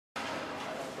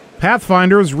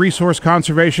Pathfinders, Resource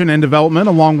Conservation and Development,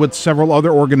 along with several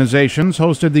other organizations,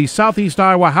 hosted the Southeast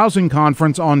Iowa Housing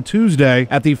Conference on Tuesday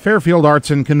at the Fairfield Arts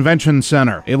and Convention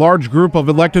Center. A large group of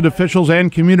elected officials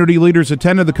and community leaders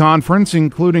attended the conference,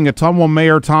 including Ottumwa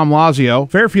Mayor Tom Lazio,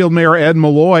 Fairfield Mayor Ed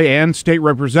Malloy, and State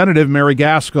Representative Mary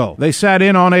Gaskell. They sat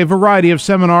in on a variety of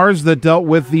seminars that dealt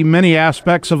with the many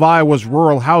aspects of Iowa's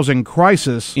rural housing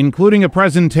crisis, including a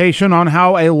presentation on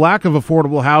how a lack of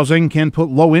affordable housing can put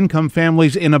low-income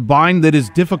families in a bind that is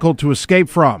difficult to escape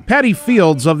from. Patty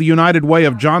Fields of the United Way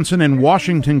of Johnson and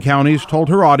Washington counties told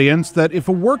her audience that if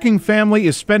a working family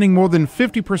is spending more than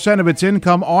 50% of its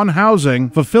income on housing,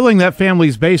 fulfilling that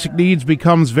family's basic needs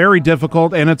becomes very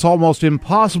difficult and it's almost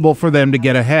impossible for them to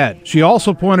get ahead. She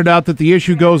also pointed out that the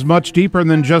issue goes much deeper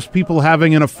than just people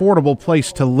having an affordable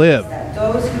place to live.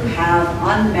 Those who have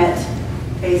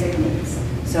unmet basic needs,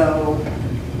 so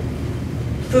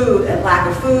food, lack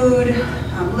of food,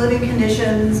 living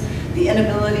conditions, the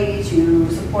inability to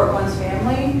support one's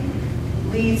family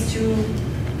leads to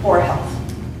poor health.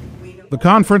 The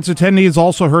conference attendees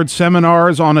also heard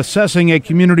seminars on assessing a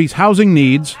community's housing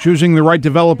needs, choosing the right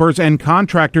developers and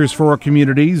contractors for a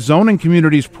community, zoning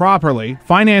communities properly,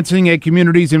 financing a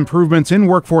community's improvements in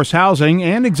workforce housing,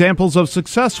 and examples of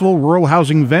successful rural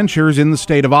housing ventures in the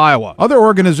state of Iowa. Other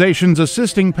organizations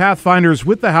assisting Pathfinders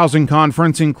with the housing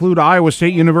conference include Iowa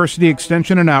State University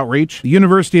Extension and Outreach, the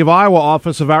University of Iowa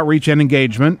Office of Outreach and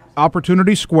Engagement,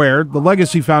 Opportunity Squared, the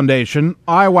Legacy Foundation,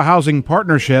 Iowa Housing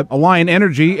Partnership, Alliant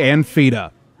Energy, and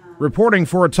FIDA. Reporting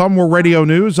for Ottumwa Radio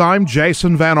News, I'm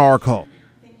Jason Van Arkel.